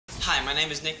My name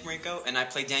is Nick Marico, and I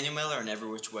play Daniel Miller in Every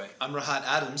Which Way. I'm Rahat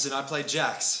Adams, and I play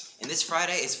Jax. And this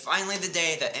Friday is finally the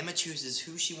day that Emma chooses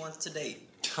who she wants to date.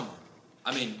 Come on.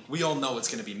 I mean, we all know it's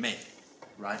gonna be me,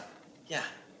 right? Yeah.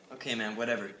 Okay, man,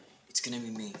 whatever. It's gonna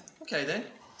be me. Okay, then.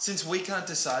 Since we can't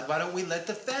decide, why don't we let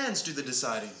the fans do the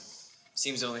deciding?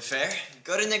 Seems only fair.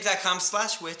 Go to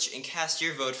nick.com/witch and cast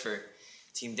your vote for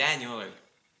Team Daniel or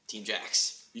Team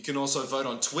Jax. You can also vote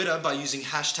on Twitter by using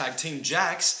hashtag Team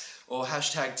Jax or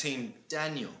hashtag Team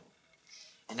Daniel.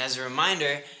 And as a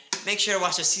reminder, make sure to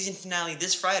watch the season finale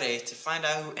this Friday to find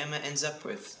out who Emma ends up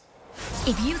with.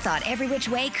 If you thought Every Which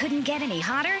Way couldn't get any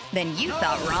hotter, then you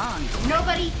thought wrong.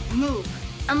 Nobody move,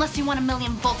 unless you want a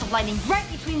million bolts of lightning right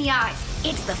between the eyes.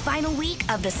 It's the final week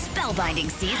of the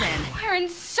spellbinding season. We're in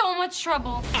so much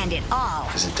trouble. And it all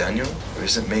Is it Daniel or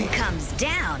is it me? comes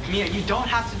down Mia, you don't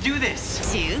have to do this.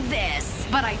 to this.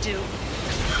 But I do.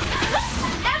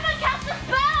 Emma cast a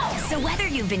spell! So whether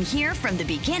you've been here from the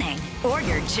beginning or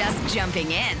you're just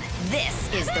jumping in,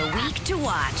 this is the week to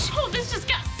watch. Oh, this just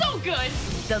got so good.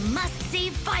 The must-see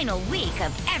final week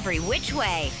of Every Which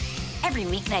Way. Every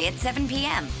weeknight at 7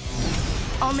 p.m.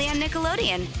 Only on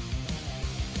Nickelodeon.